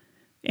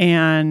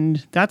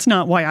 And that's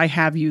not why I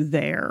have you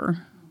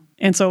there.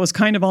 And so it was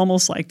kind of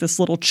almost like this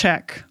little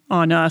check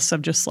on us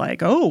of just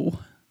like, oh,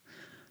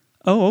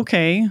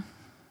 okay.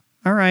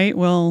 All right.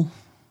 Well,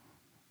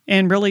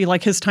 and really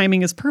like his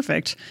timing is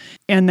perfect.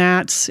 And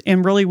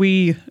really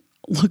we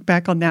look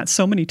back on that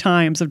so many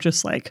times of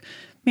just like,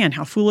 man,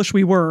 how foolish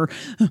we were.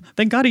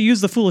 Thank God he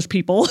used the foolish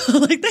people,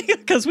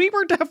 because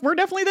we're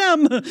definitely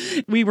them.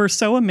 We were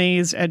so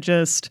amazed at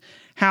just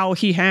how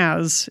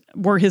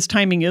where his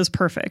timing is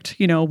perfect,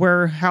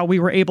 how we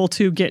were able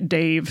to get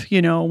Dave,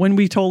 when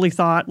we totally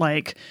thought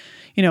like,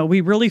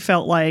 we really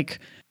felt like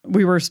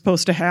we were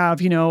supposed to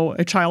have,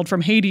 a child from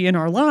Haiti in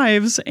our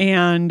lives.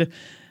 And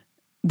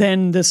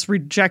then this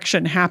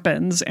rejection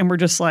happens and we're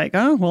just like,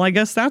 oh, well, I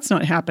guess that's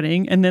not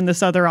happening. And then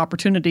this other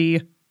opportunity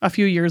a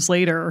few years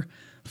later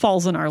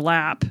falls in our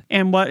lap.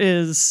 And what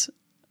is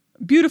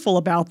beautiful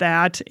about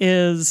that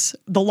is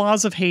the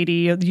laws of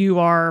Haiti.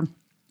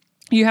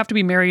 You have to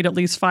be married at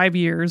least 5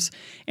 years,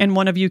 and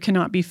one of you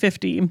cannot be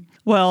 50.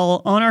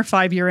 Well, on our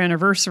 5-year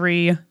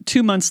anniversary,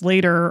 2 months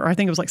later, or I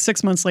think it was like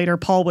 6 months later,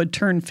 Paul would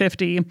turn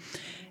 50.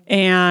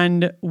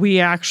 And we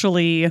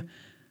actually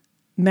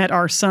met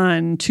our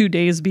son 2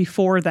 days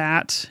before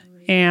that.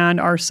 And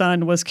our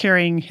son was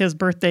carrying his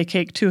birthday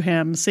cake to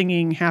him,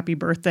 singing happy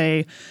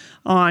birthday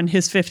on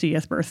his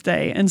 50th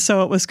birthday. And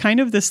so it was kind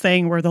of this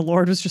thing where the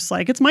Lord was just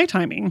like, it's my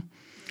timing.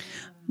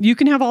 You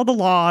can have all the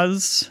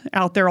laws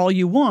out there all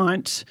you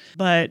want,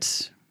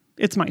 but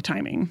it's my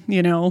timing,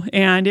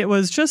 And it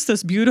was just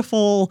this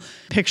beautiful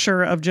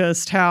picture of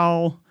just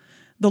how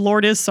the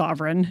Lord is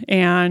sovereign.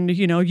 And,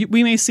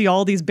 we may see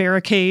all these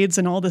barricades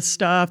and all this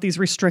stuff, these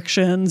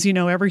restrictions,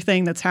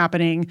 everything that's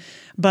happening,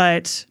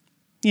 but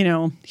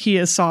he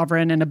is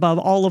sovereign and above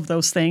all of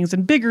those things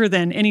and bigger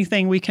than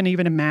anything we can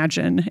even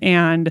imagine.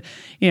 And,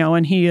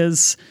 and he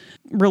has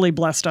really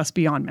blessed us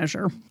beyond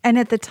measure. And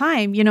at the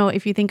time,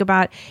 if you think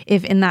about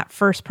if in that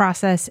first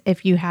process,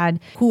 if you had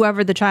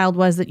whoever the child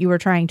was that you were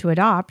trying to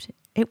adopt,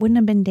 it wouldn't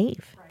have been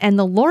Dave. And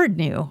the Lord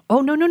knew,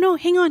 oh, no,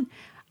 hang on.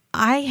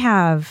 I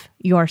have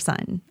your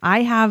son.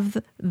 I have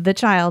the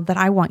child that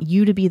I want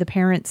you to be the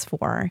parents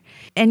for.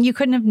 And you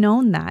couldn't have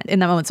known that in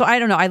that moment. So I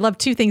don't know. I love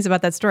two things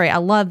about that story. I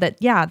love that,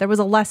 there was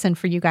a lesson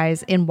for you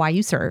guys in why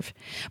you serve.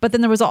 But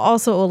then there was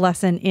also a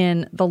lesson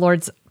in the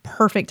Lord's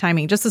perfect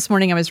timing. Just this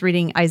morning, I was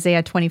reading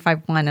Isaiah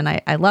 25:1, and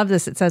I love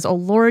this. It says, "O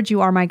Lord,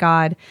 you are my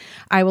God.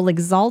 I will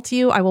exalt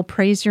you. I will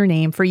praise your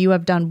name, for you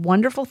have done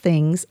wonderful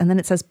things." And then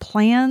it says,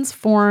 "Plans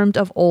formed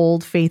of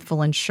old,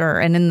 faithful and sure."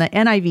 And in the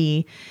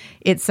NIV,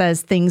 it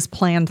says things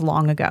planned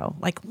long ago,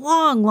 like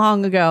long,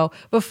 long ago.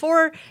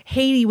 Before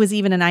Haiti was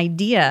even an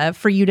idea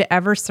for you to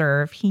ever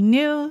serve, he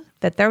knew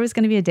that there was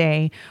going to be a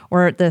day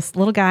where this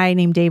little guy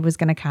named Dave was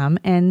going to come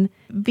and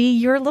be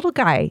your little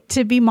guy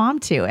to be mom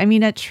to. I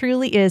mean, it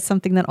truly is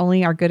something that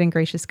only our good and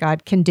gracious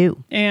God can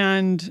do.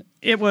 And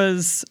it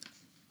was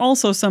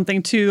also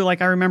something too,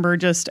 like I remember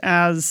just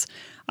as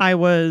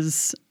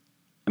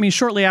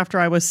shortly after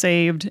I was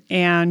saved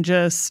and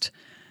just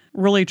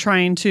really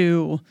trying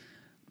to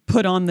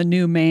put on the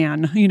new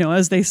man,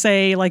 as they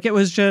say, like it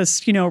was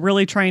just,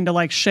 really trying to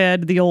like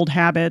shed the old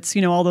habits,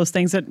 all those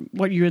things that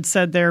what you had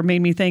said there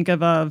made me think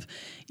of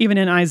even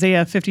in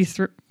Isaiah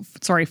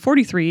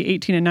 43,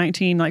 18 and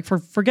 19, like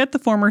forget the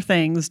former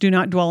things, do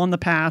not dwell on the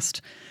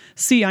past.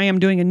 See, I am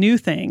doing a new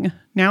thing.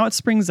 Now it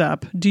springs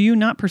up. Do you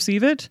not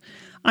perceive it?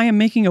 I am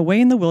making a way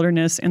in the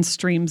wilderness and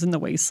streams in the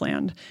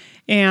wasteland.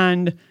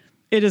 And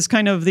it is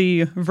kind of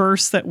the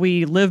verse that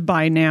we live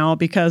by now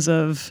because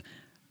of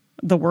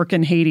the work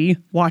in Haiti,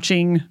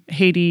 watching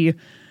Haiti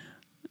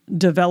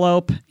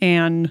develop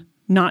and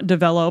not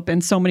develop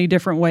in so many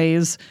different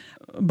ways,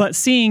 but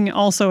seeing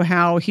also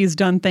how he's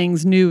done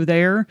things new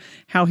there,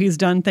 how he's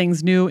done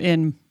things new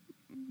in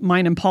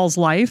mine and Paul's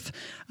life,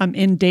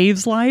 in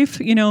Dave's life,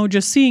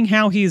 just seeing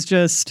how he's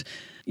just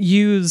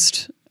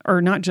used,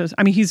 or not just,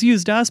 he's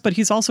used us, but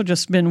he's also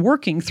just been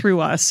working through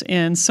us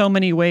in so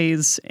many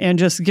ways, and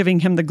just giving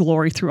him the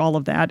glory through all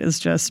of that has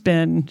just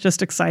been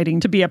just exciting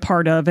to be a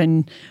part of.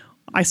 And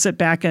I sit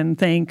back and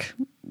think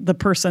the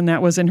person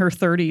that was in her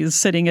 30s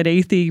sitting at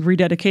Athey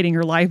rededicating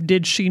her life,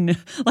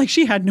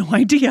 she had no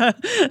idea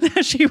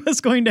that she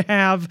was going to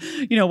have,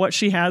 what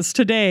she has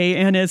today.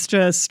 And it's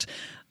just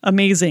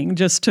amazing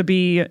just to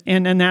be,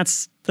 and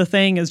that's the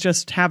thing, is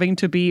just having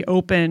to be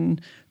open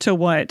to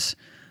what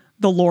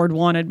the Lord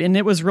wanted. And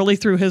it was really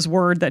through his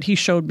word that he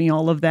showed me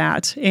all of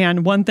that.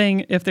 And one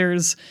thing, if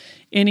there's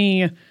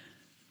any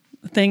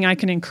thing I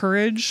can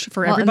encourage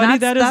for everybody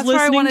that is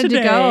listening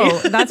today.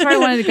 That's where I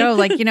wanted to go.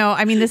 Like,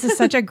 this is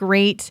such a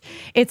great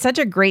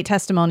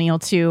testimonial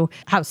to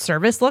how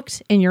service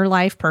looked in your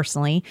life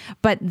personally,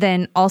 but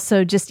then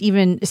also just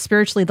even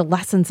spiritually, the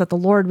lessons that the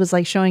Lord was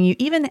like showing you,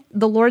 even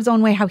the Lord's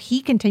own way, how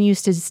he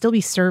continues to still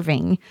be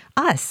serving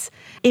us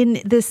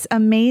in this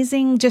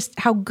amazing, just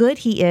how good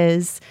he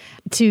is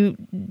to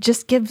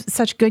just give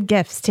such good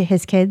gifts to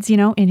his kids,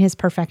 in his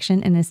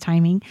perfection and his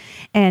timing.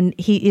 And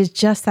he is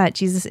just that,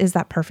 Jesus is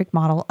that perfect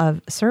model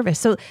of service.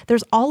 So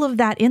there's all of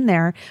that in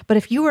there. But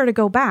if you were to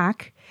go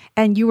back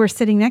and you were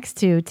sitting next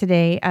to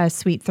today a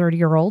sweet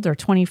 30-year-old or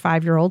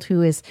 25-year-old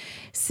who is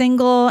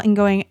single and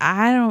going,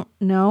 I don't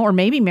know, or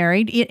maybe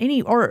married,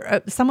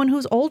 or someone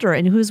who's older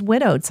and who's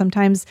widowed,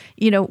 sometimes,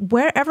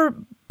 wherever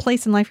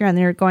place in life you're in,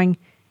 they're going,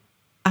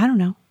 I don't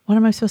know, what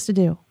am I supposed to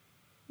do?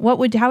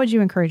 How would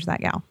you encourage that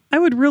gal? I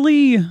would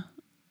really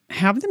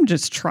have them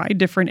just try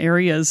different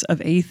areas of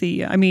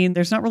Athey.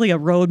 There's not really a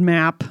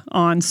roadmap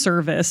on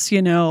service,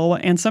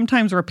 and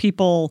sometimes where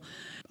people,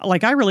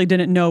 like I really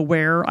didn't know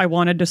where I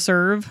wanted to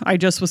serve. I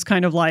just was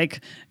kind of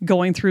like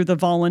going through the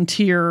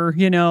volunteer,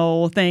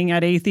 thing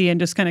at Athey and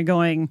just kind of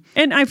going,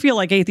 and I feel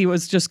like Athey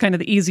was just kind of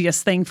the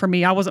easiest thing for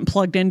me. I wasn't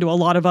plugged into a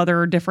lot of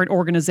other different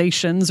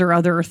organizations or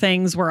other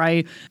things where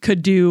I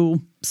could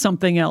do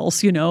something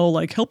else,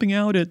 like helping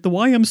out at the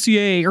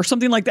YMCA or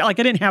something like that. Like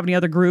I didn't have any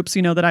other groups,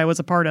 that I was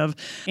a part of,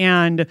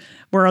 and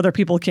where other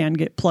people can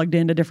get plugged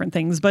into different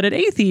things. But at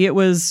Athey, it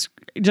was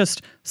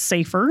just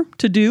safer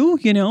to do,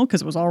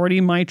 because it was already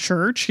my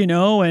church,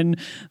 and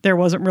there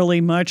wasn't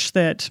really much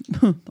that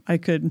I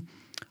could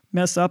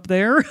mess up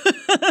there.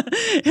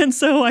 And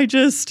so I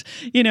just,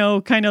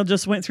 kind of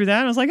just went through that.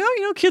 And I was like,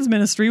 kids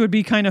ministry would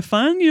be kind of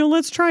fun.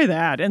 Let's try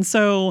that. And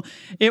so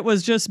it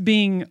was just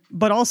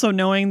but also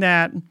knowing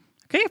that,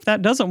 okay, if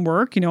that doesn't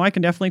work, I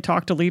can definitely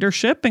talk to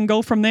leadership and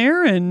go from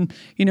there and,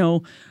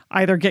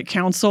 either get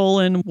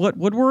counsel in what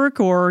would work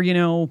or,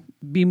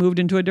 be moved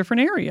into a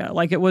different area.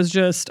 Like I was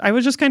just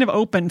kind of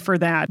open for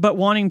that, but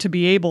wanting to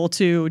be able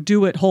to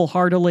do it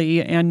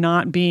wholeheartedly and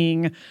not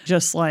being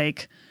just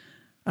like,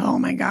 oh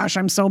my gosh,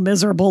 I'm so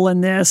miserable in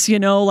this,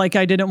 like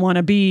I didn't want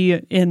to be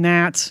in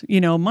that,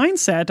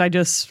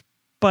 mindset.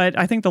 But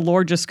I think the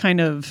Lord just kind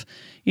of,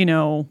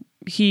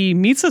 he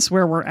meets us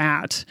where we're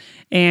at,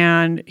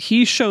 and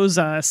he shows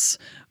us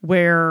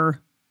where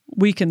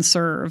we can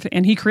serve,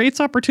 and he creates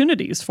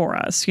opportunities for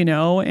us,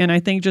 and I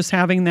think just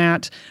having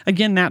that,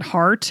 again, that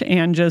heart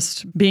and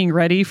just being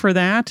ready for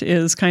that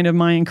is kind of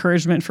my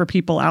encouragement for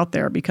people out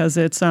there, because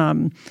it's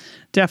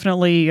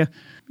definitely,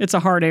 it's a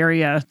hard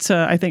area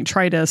to, I think,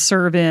 try to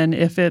serve in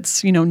if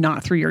it's,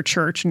 not through your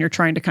church and you're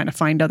trying to kind of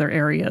find other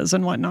areas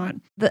and whatnot.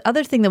 The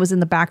other thing that was in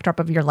the backdrop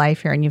of your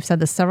life here, and you've said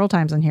this several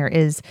times on here,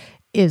 is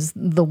is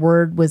the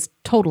word was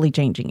totally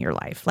changing your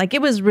life. Like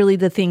it was really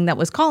the thing that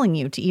was calling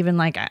you to even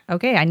like,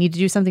 okay, I need to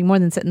do something more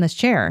than sit in this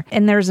chair.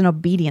 And there's an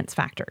obedience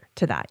factor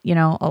to that. You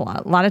know, a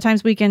lot of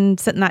times we can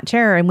sit in that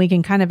chair and we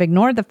can kind of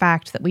ignore the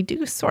fact that we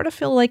do sort of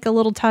feel like a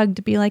little tug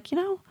to be like, you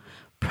know,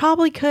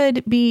 probably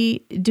could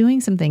be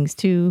doing some things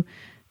to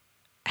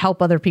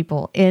help other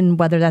people in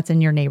whether that's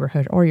in your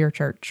neighborhood or your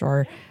church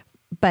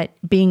but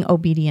being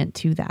obedient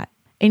to that.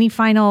 Any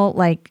final,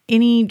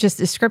 any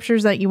just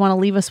scriptures that you want to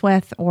leave us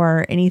with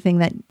or anything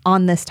that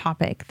on this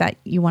topic that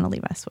you want to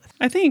leave us with?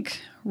 I think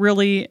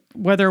really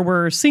whether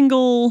we're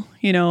single,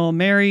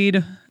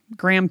 married,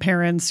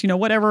 grandparents,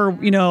 whatever,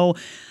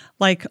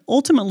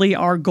 ultimately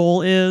our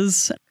goal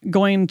is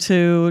going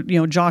to,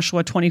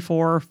 Joshua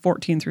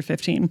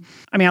 24:14-15.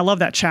 I mean, I love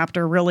that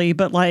chapter really,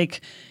 but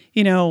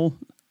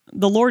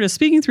the Lord is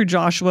speaking through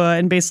Joshua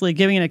and basically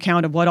giving an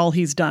account of what all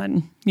he's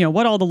done,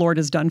 what all the Lord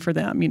has done for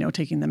them,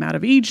 taking them out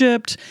of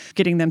Egypt,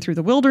 getting them through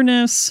the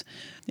wilderness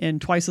in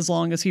twice as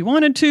long as he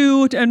wanted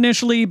to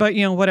initially, but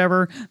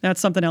whatever, that's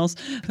something else.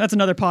 That's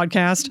another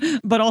podcast,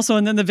 but also,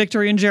 and then the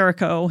victory in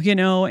Jericho,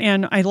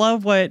 and I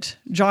love what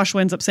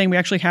Joshua ends up saying. We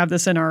actually have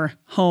this in our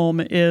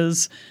home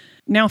is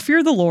now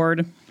fear the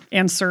Lord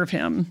and serve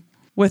him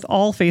with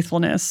all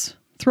faithfulness.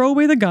 Throw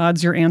away the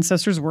gods your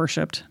ancestors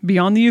worshipped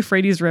beyond the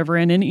Euphrates River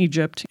and in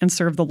Egypt and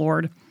serve the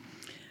Lord.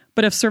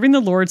 But if serving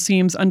the Lord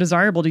seems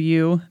undesirable to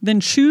you,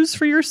 then choose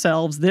for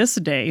yourselves this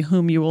day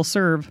whom you will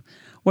serve,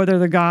 whether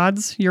the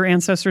gods your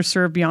ancestors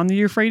served beyond the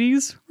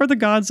Euphrates or the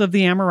gods of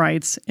the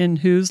Amorites in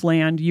whose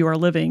land you are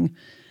living.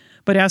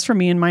 But as for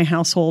me and my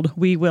household,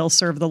 we will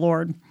serve the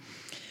Lord.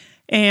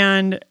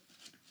 And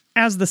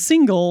as the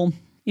single,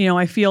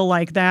 I feel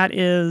like that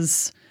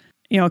is,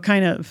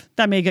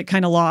 that may get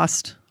kind of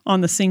lost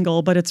on the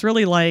single, but it's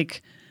really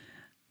like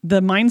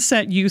the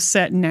mindset you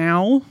set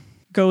now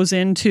goes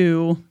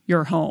into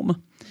your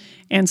home.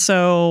 And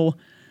so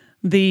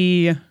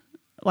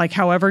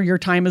however your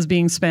time is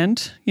being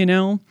spent,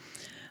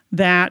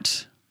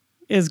 that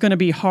is going to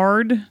be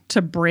hard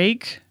to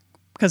break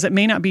because it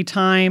may not be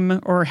time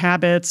or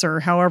habits or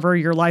however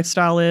your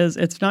lifestyle is.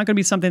 It's not going to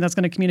be something that's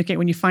going to communicate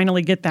when you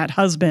finally get that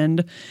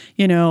husband,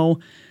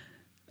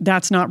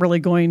 that's not really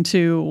going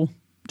to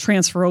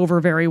transfer over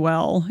very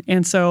well.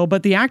 And so,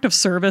 but the act of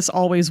service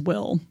always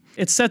will.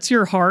 It sets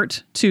your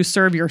heart to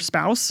serve your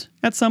spouse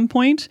at some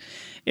point.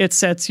 It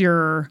sets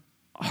your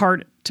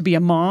heart to be a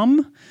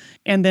mom.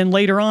 And then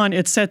later on,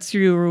 it sets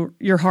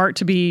your heart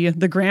to be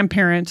the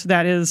grandparent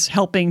that is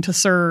helping to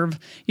serve,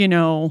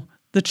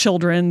 the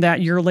children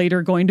that you're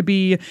later going to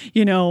be,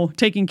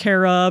 taking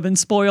care of and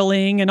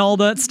spoiling and all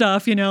that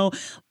stuff,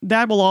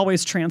 that will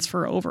always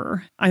transfer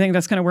over. I think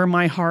that's kind of where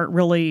my heart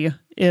really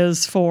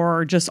is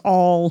for just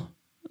all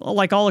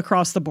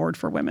across the board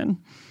for women.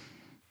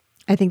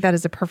 I think that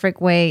is a perfect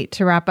way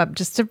to wrap up.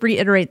 Just to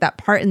reiterate that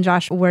part in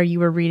Joshua where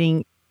you were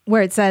reading,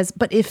 where it says,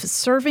 but if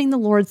serving the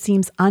Lord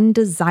seems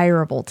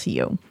undesirable to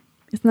you,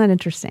 isn't that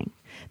interesting?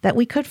 That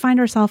we could find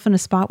ourselves in a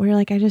spot where you're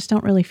like, I just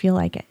don't really feel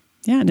like it.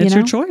 Yeah, and it's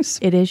your choice.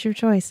 It is your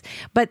choice.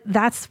 But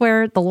that's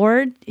where the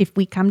Lord, if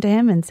we come to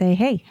him and say,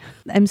 hey,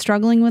 I'm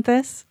struggling with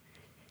this,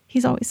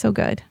 he's always so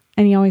good.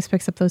 And he always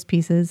picks up those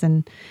pieces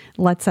and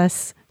lets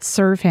us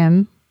serve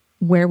him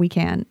where we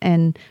can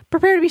and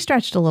prepare to be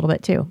stretched a little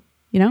bit too.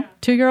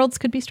 2-year-olds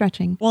could be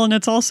stretching. Well, and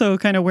it's also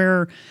kind of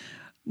where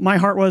my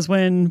heart was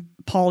when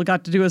Paul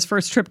got to do his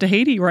first trip to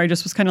Haiti, where I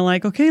just was kind of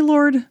like, okay,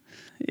 Lord,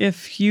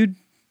 if you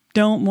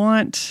don't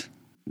want,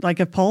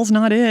 if Paul's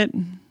not it,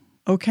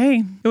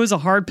 okay. It was a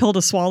hard pill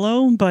to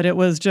swallow, but it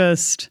was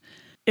just,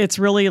 it's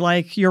really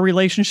like your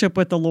relationship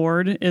with the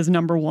Lord is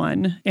number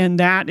one. And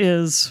that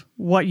is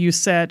what you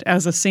set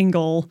as a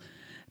single,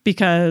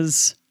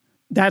 because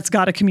that's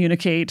got to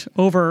communicate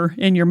over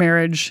in your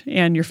marriage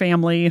and your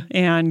family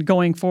and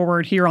going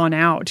forward here on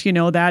out.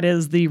 That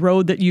is the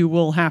road that you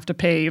will have to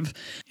pave.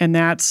 And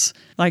that's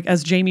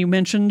as Jamie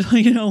mentioned,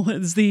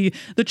 is the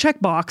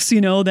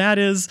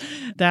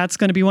checkbox, that's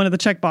going to be one of the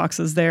check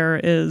boxes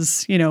there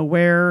is,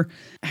 where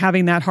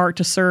having that heart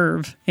to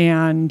serve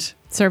and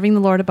serving the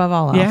Lord above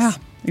all else. Yeah,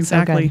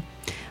 exactly.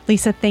 So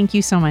Lisa, thank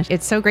you so much.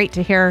 It's so great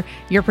to hear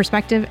your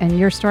perspective and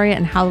your story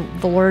and how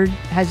the Lord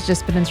has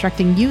just been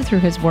instructing you through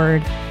his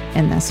word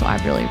in this. So I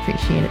really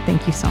appreciate it.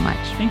 Thank you so much.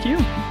 Thank you.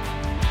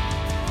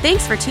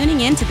 Thanks for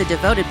tuning in to the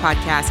Devoted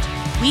Podcast.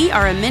 We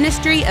are a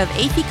ministry of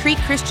Athey Creek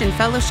Christian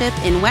Fellowship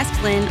in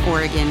West Lynn,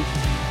 Oregon.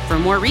 For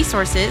more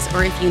resources,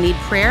 or if you need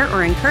prayer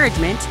or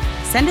encouragement,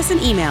 send us an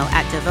email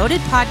at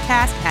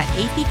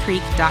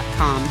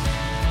devotedpodcast@atheycreek.com.